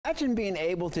Imagine being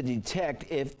able to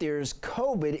detect if there's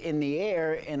COVID in the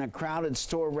air in a crowded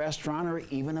store, restaurant, or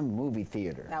even a movie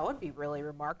theater. That would be really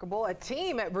remarkable. A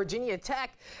team at Virginia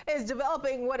Tech is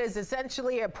developing what is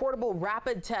essentially a portable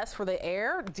rapid test for the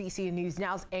air. DC News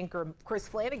Now's anchor Chris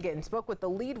Flanagan spoke with the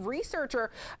lead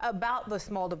researcher about the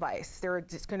small device. Their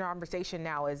conversation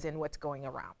now is in what's going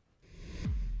around.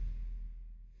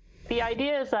 The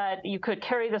idea is that you could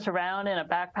carry this around in a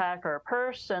backpack or a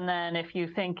purse, and then if you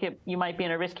think you might be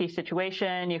in a risky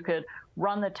situation, you could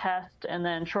run the test and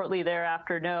then shortly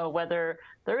thereafter know whether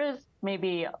there is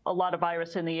maybe a lot of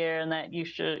virus in the air and that you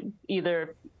should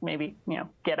either maybe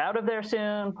get out of there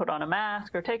soon, put on a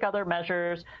mask, or take other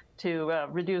measures to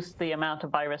reduce the amount of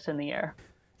virus in the air.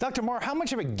 Dr. Marr, how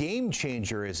much of a game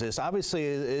changer is this?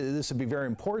 Obviously, this would be very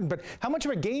important, but how much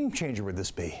of a game changer would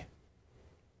this be?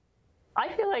 I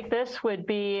feel like this would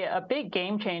be a big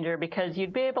game changer because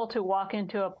you'd be able to walk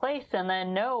into a place and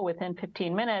then know within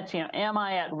 15 minutes, am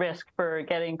I at risk for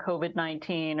getting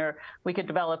COVID-19, or we could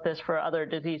develop this for other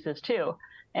diseases too.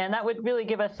 And that would really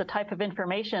give us the type of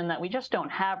information that we just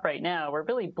don't have right now. We're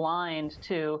really blind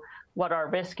to what our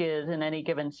risk is in any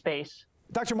given space.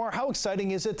 Dr. Marr, how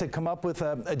exciting is it to come up with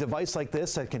a device like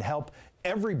this that can help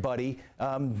everybody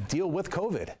deal with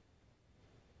COVID?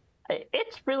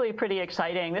 It's really pretty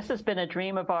exciting. This has been a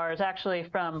dream of ours. Actually,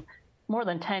 from more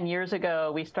than 10 years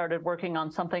ago, we started working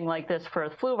on something like this for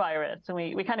the flu virus, and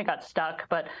we kind of got stuck.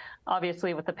 But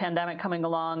obviously, with the pandemic coming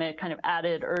along, it kind of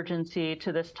added urgency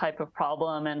to this type of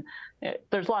problem. And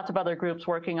there's lots of other groups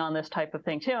working on this type of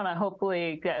thing, too. And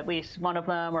hopefully, at least one of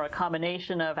them or a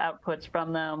combination of outputs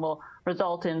from them will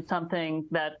result in something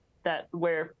that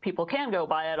where people can go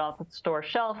buy it off the store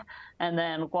shelf and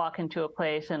then walk into a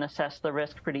place and assess the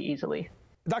risk pretty easily.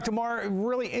 Dr. Marr,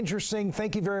 really interesting.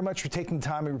 Thank you very much for taking the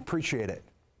time. We appreciate it.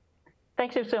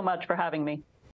 Thanks so much for having me.